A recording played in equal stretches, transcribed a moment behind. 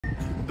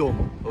どう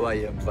も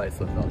YM バイ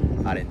ソン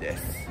のアレンで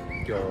す。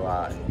今日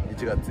は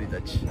1月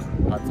1日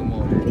初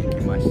詣に来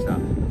ました。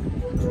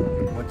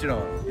もちろ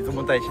ん出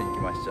雲大社に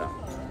来ました。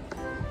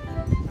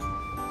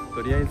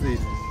とりあえず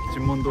一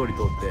門通り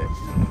通って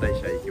出雲大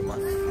社へ行きま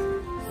す。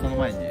その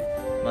前に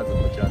まず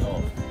こちら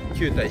の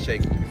旧大社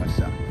駅に来まし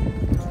た。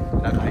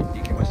中入って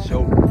いきまし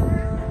ょう。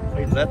はい、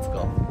レッツゴ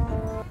ー。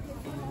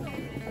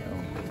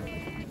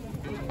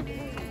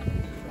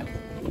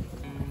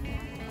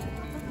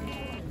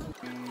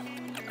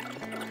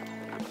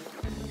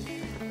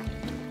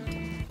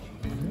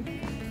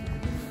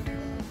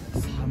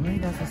寒い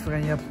な、さすが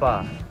にやっ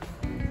ぱ。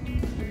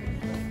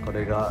こ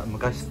れが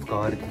昔使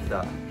われて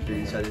た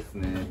電車です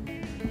ね。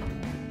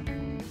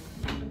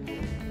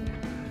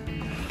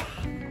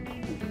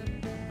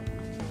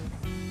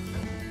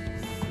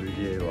す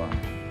げえわ。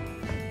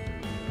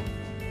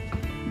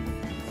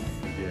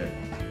すげえ。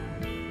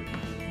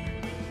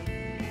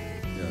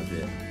やべ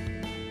え。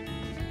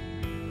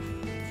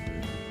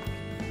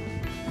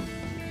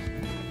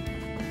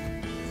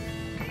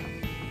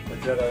こ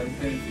ちらが運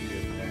転席で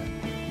すね。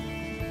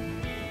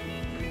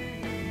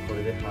こ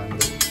れでハンド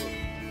ルとこ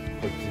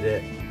っち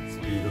でス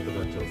ピードと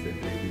か調整で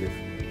きです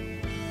ね。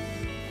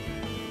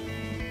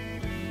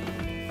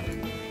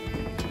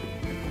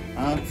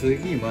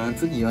次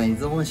は出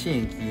雲市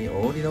駅。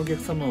お降りのお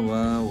客様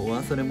はお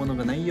忘れ物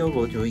がないよう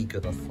ご注意く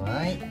ださ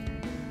い。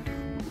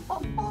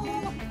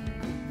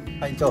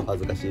はい、超恥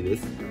ずかしいで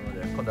す。な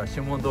ので今度は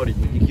下門通り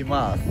に行き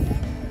ます。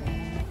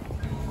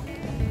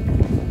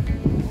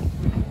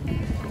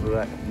う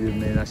わ、有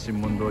名な神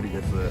門通り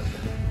です。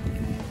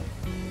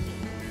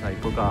さあ行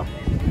こうか。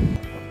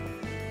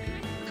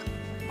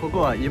ここ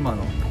は今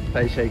の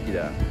大社駅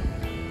だ。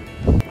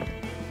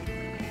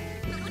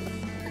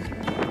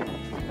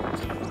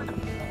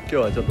今日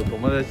はちょっと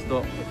友達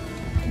と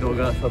動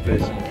画撮影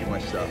しに来ま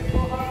した。あ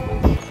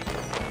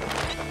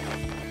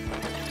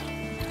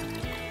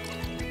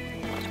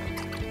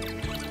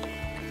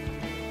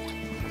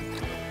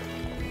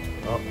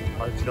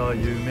ちらは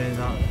有名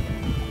な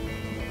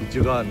イチ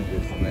ゴ飴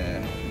です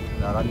ね。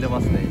並んで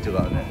ますね、イチゴ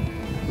飴。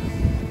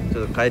ち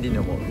ょっと帰りに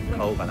も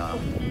買おうかな。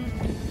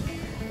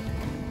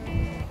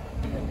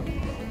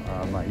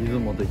まあ出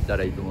雲といった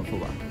ら出雲そ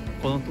ば。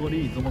この通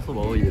り出雲そ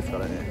ば多いですか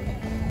らね。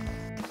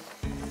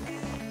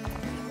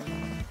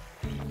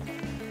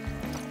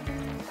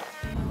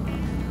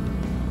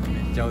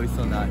めっちゃ美味し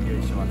そうな匂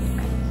いします。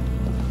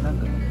なん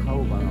か買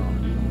おうか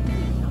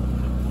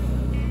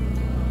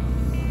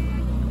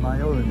な。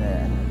迷う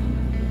ね。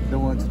で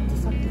もちょっと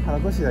さっき腹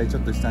ごしらえちょ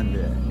っとしたんで、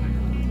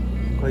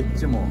こっ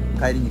ちも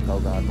帰りに買お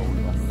うかなと思い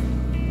ます。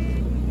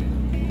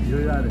い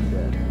ろいろあるん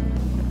で、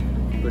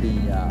プリ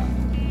ンや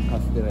カ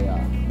ステラや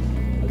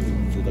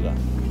とかっ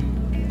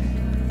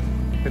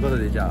てこと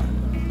で、じゃあ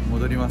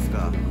戻ります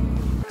か。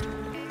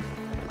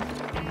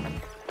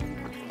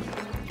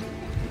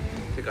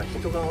てか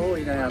人が多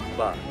いな、やっ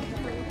ぱ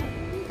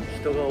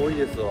人が多い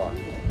ですわ。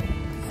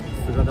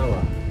さすがだ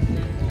わ。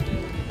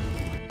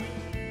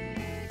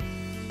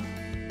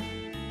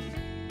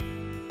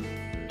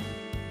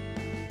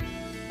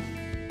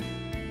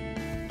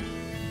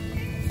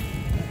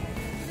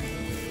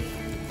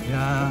い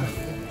や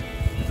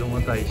ー、出雲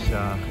大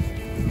社、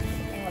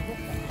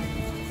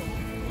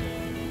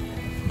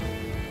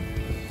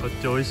こっ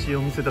ち美味しい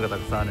お店とかた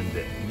くさんあるん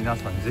で、皆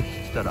さんぜ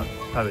ひ来たら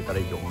食べたら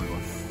いいと思い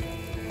ます。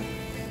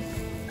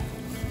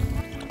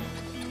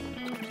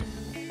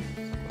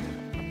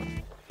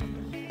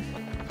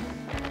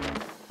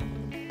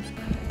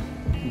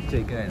行っちゃ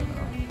いけないのか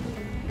な。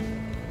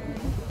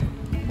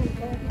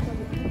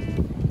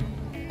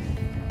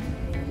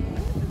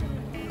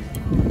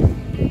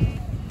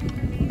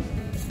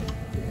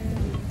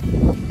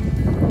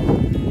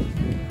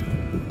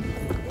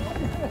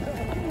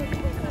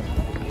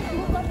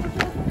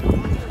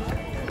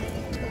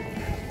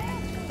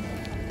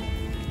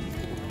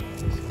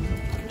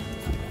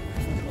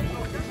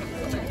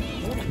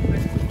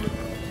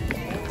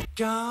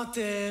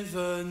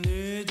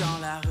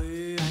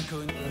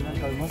なん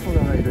かうまそう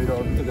だな。いろい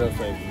ろ見てくだ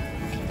さい。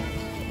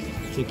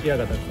関屋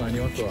がたくさんあり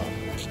ますわ。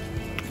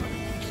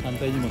反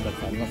対にもた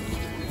くさんあります。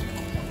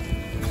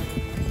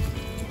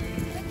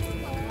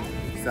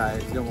さあ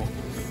でも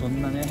そ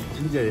んなね、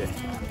神社で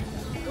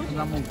そん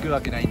なもん食う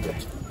わけないんで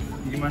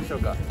行きましょう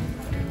か。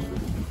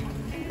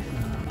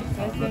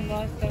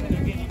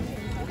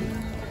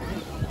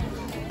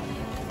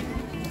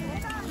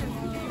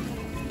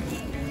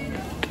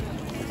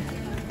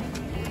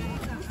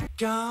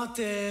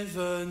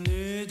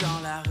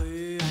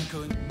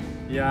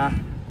いや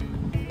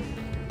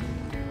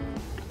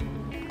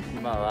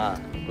今は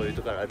こういう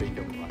ところから歩いて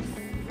おります。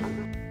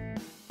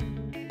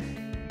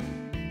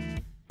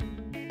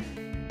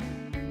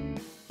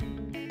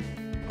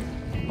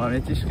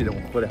豆知識でも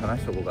ここで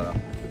話しとこうかな。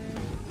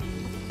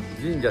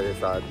神社で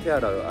さ、手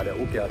洗うあれ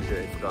桶あるじゃな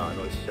いですか。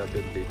死者手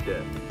って言って、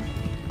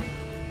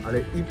あ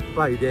れ一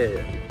杯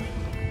で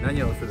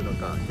何をするの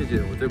か手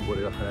順を全部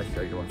俺が話して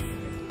あげます。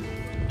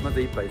ま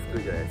ず一杯作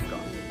るじゃないですか。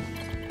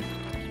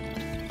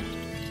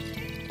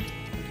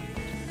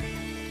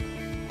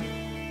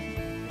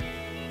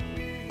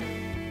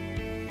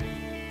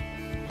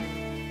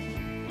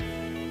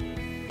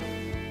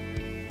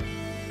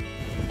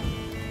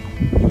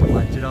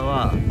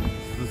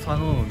加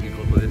納のこ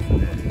とです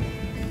ね。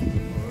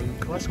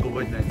詳しく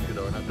覚えてないんですけ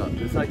ど、なんかウ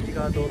サギ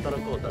がどうたら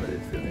こうたらで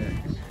すよ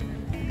ね。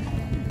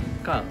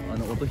か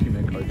乙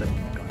姫か歌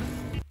姫か。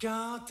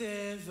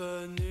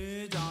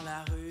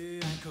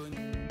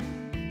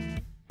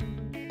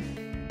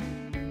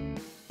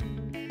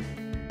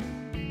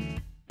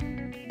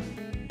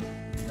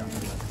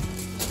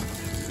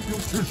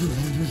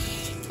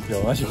いや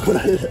マジこれ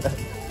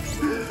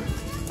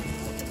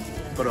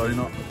これ俺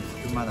の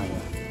馬なんや。よ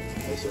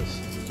しよ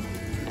し。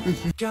こっ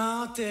ち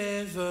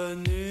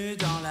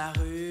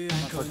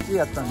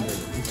やったんで、う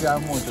ちは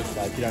もうちょっと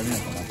諦めよう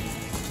かな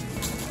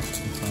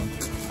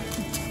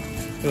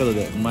ということ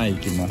で前行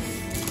きます。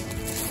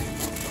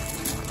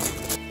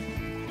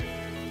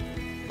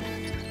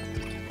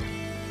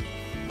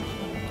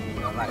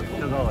やばい、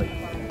人が多い。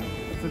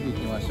次行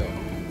きましょう。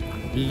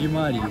右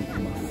回りに行き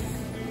ます。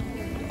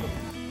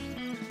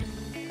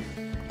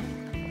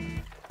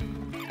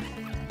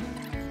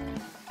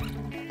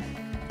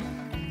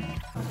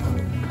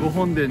御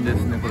本殿で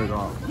すね、これ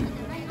が。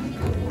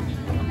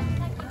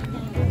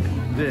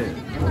で、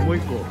もう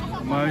一個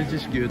豆知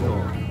識言うと、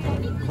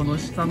この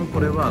下のこ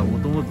れはも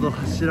ともと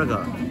柱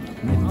が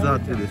3つあ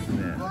ってです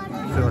ね、す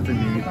いません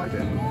見にくくて、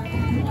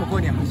ここ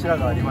に柱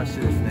がありまし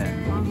てですね、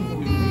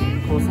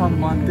この3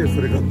もあって、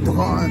それがド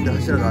ーンって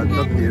柱があっ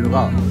たっていうの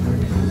が、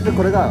で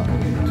これが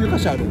9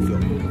箇所あるんですよ。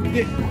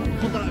で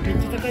本当はめっ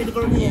ちゃ高いとこ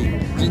ろに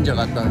神社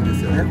があったんで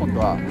すよね、本当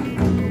は。っ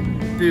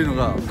ていうの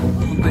が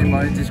本当に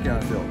豆知識な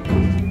んですよ。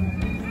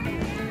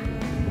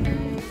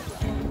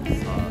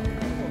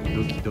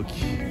ドキド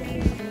キ。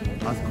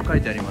あそこ書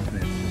いてありますね。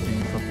写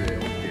真撮影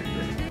OK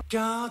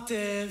って。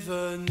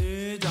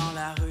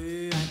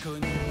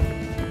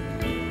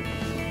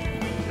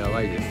や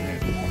ばいですね。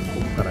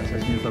ここから写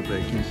真撮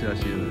影禁止ら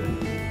しいので、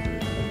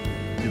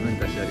自分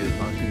たちだけで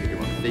楽しんでき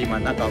ます。で、今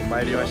中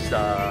参りまし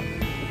た。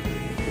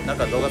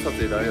中動画撮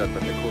影ダメだった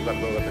んで、ここから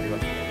動画撮りま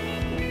すね。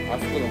あ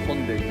そこの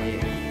本殿に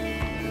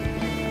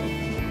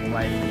お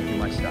参りに行き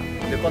ました。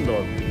で、今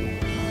度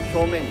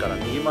正面から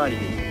右回り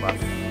に行きます。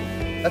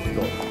あとで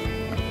も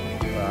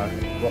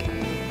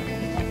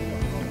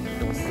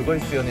すごい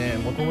っすよね。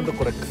もともと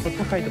これクソ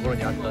高いところ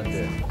にあったん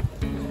で、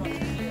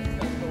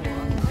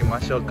行きま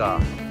しょうか。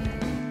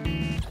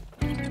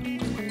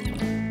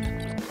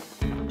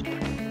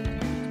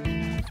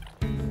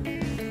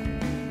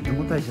出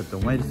雲大社ってお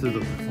参りすると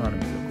こたくさんあるん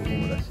ですよ。ここ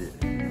もだし、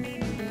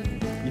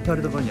至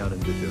るところにあるん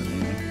ですよね。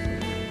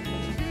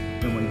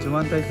でも一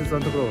番大切な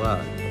ところが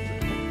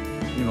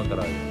今か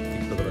ら行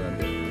くところなん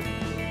で、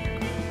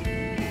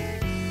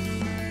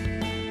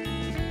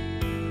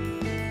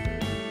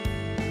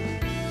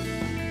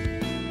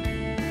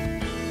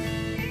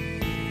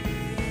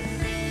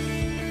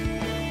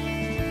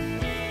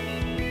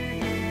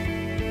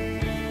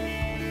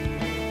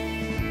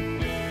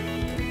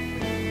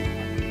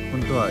本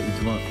当は一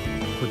番こ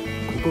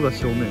こが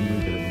正面向い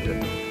てるんで、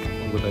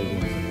ここ大事な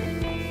んです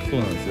よ。そう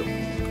なんですよ。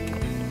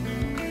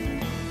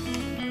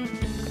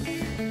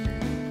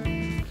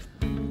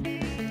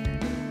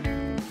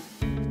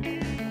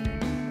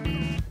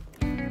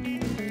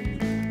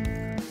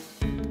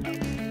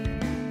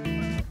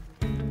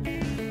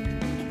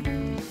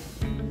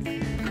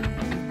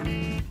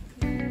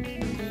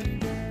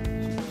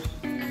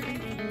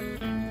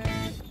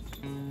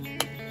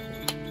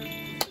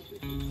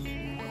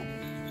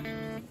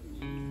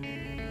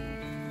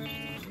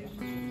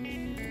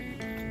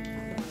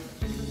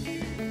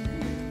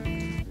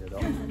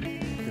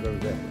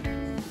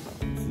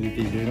続い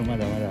ていろいろま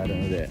だまだある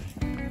ので、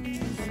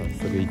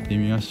早速行って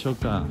みましょう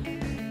か。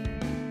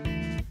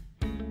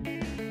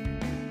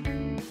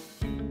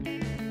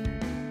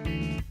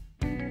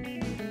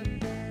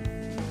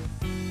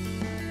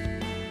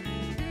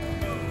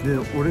で、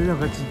俺ら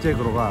がちっちゃい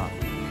頃は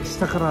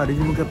下からあれ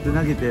に向かって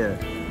投げて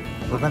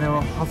お金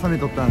を挟め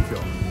とったんですよ。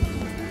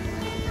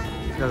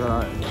だか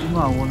ら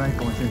今はもうない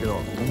かもしれんけ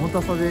ど、重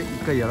たさで一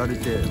回やられ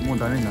てもう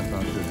ダメになったん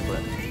ですよね、こ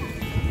れ。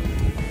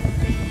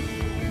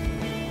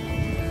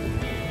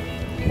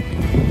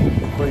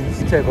これ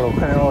ちっちゃい頃お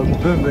金を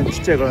ブンブンち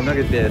っちゃい頃投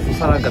げて刺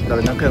さらなかった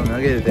ら何回も投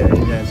げてみたい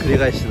な繰り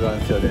返してたん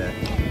ですよね。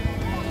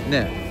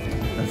ねえ、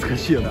懐か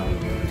しいよな。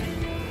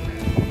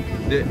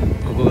で、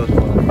ここがこう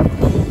なって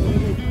ます。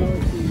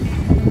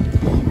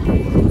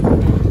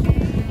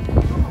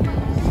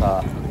さ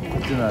あ、こ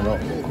っちの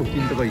国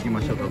旗のとこ行き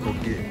ましょうか。国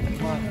旗、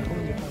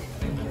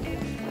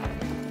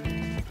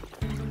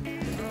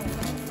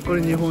こ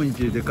れ日本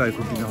一でかい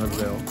国旗のはず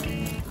だよ。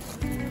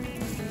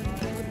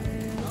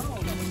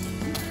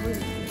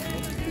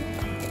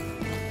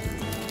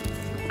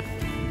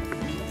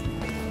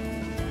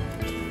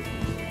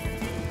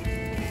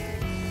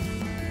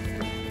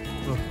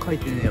書い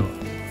てねえわ。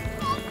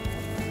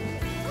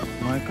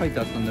前書いて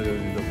あったんだけど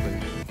ね、どっか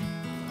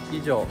に。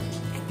以上、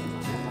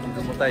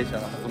出雲大社の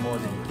初詣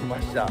に来ま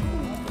した。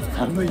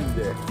寒いん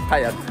で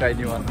早く帰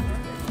ります。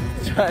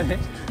じゃあね、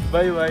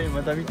バイバイ、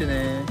また見て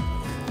ね。